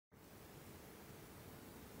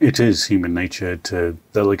It is human nature to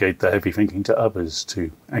delegate the heavy thinking to others,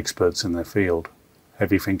 to experts in their field.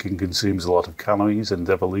 Heavy thinking consumes a lot of calories, and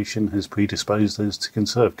evolution has predisposed us to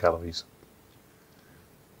conserve calories.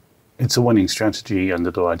 It's a winning strategy under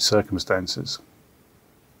the right circumstances.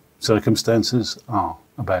 Circumstances are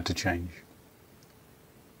about to change.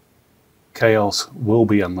 Chaos will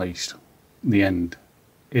be unleashed. The end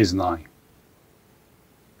is nigh.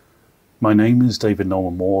 My name is David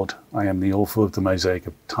Norman Ward. I am the author of The Mosaic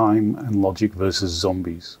of Time and Logic versus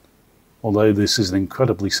Zombies. Although this is an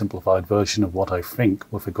incredibly simplified version of what I think,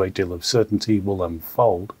 with a great deal of certainty, will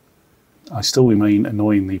unfold, I still remain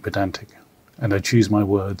annoyingly pedantic, and I choose my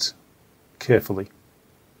words carefully.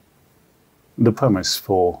 The premise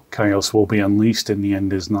for chaos will be unleashed and the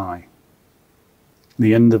end is nigh.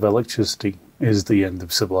 The end of electricity is the end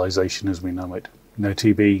of civilization as we know it. No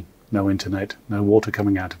TV, no internet, no water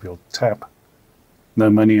coming out of your tap, no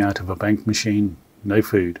money out of a bank machine, no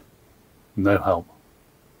food, no help.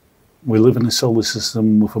 We live in a solar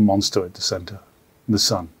system with a monster at the center, the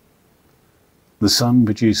sun. The sun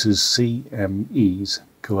produces CMEs,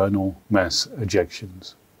 coronal mass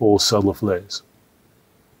ejections, or solar flares.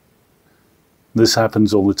 This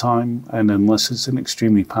happens all the time, and unless it's an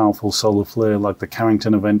extremely powerful solar flare like the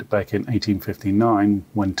Carrington event back in 1859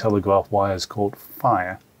 when telegraph wires caught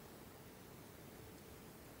fire,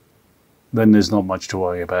 then there's not much to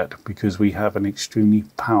worry about, because we have an extremely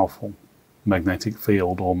powerful magnetic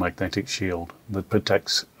field or magnetic shield that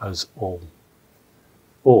protects us all.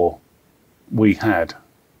 Or we had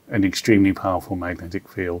an extremely powerful magnetic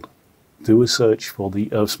field. Do a search for the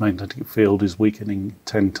Earth's magnetic field is weakening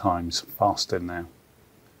 10 times faster now.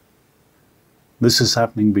 This is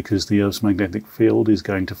happening because the Earth's magnetic field is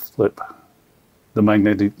going to flip. The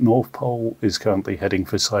magnetic North Pole is currently heading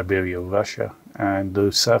for Siberia, Russia, and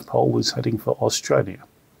the South Pole is heading for Australia.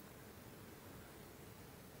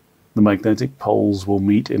 The magnetic poles will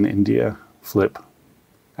meet in India, flip,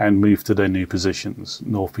 and move to their new positions.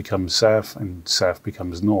 North becomes south, and south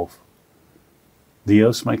becomes north. The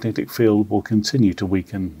Earth's magnetic field will continue to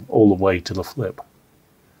weaken all the way to the flip,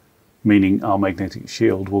 meaning our magnetic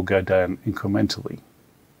shield will go down incrementally,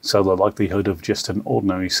 so the likelihood of just an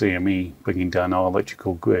ordinary CME bringing down our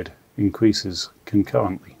electrical grid increases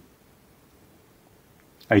concurrently.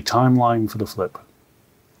 A timeline for the flip?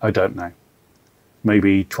 I don't know.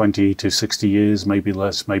 Maybe 20 to 60 years, maybe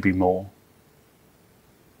less, maybe more.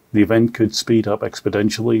 The event could speed up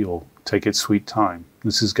exponentially or take its sweet time.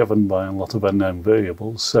 This is governed by a lot of unknown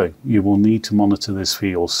variables, so you will need to monitor this for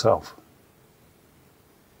yourself.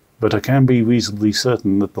 But I can be reasonably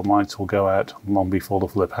certain that the lights will go out long before the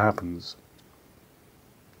flip happens.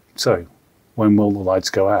 So, when will the lights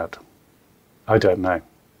go out? I don't know.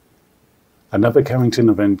 Another Carrington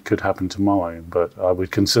event could happen tomorrow, but I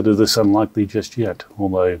would consider this unlikely just yet,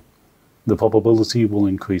 although the probability will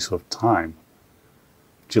increase with time.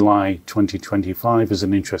 July 2025 is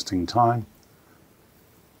an interesting time.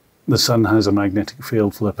 The sun has a magnetic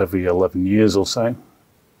field flip every 11 years or so.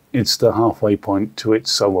 It's the halfway point to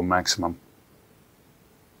its solar maximum.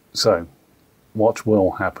 So, what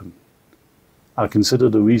will happen? I consider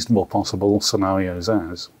the reasonable possible scenarios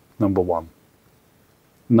as: number 1,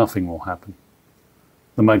 nothing will happen.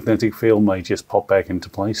 The magnetic field may just pop back into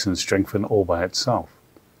place and strengthen all by itself.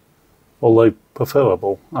 Although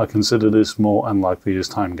preferable, I consider this more unlikely as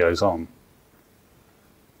time goes on.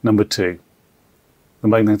 Number 2, the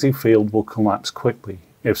magnetic field will collapse quickly.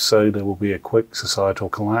 If so, there will be a quick societal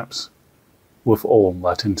collapse, with all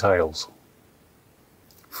that entails.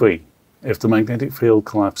 3, if the magnetic field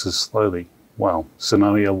collapses slowly, well,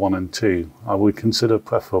 scenario 1 and 2 I would consider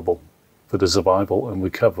preferable for the survival and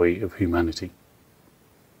recovery of humanity.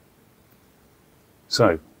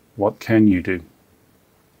 So, what can you do?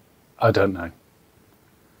 I don't know.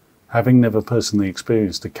 Having never personally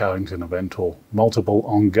experienced a Carrington event or multiple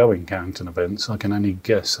ongoing Carrington events, I can only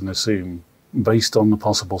guess and assume based on the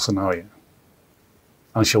possible scenario.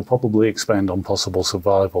 I shall probably expand on possible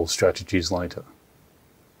survival strategies later.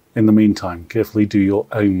 In the meantime, carefully do your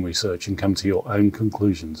own research and come to your own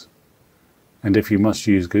conclusions. And if you must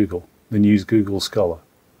use Google, then use Google Scholar.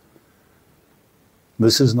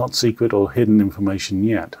 This is not secret or hidden information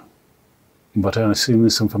yet, but I assume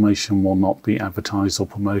this information will not be advertised or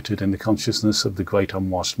promoted in the consciousness of the great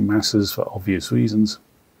unwashed masses for obvious reasons,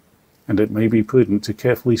 and it may be prudent to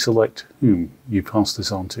carefully select whom you pass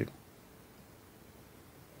this on to.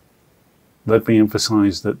 Let me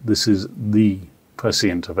emphasize that this is the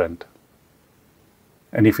prescient event.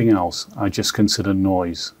 Anything else I just consider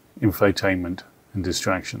noise, infotainment, and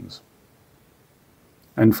distractions.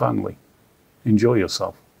 And finally, enjoy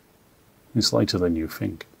yourself. It's later than you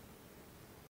think.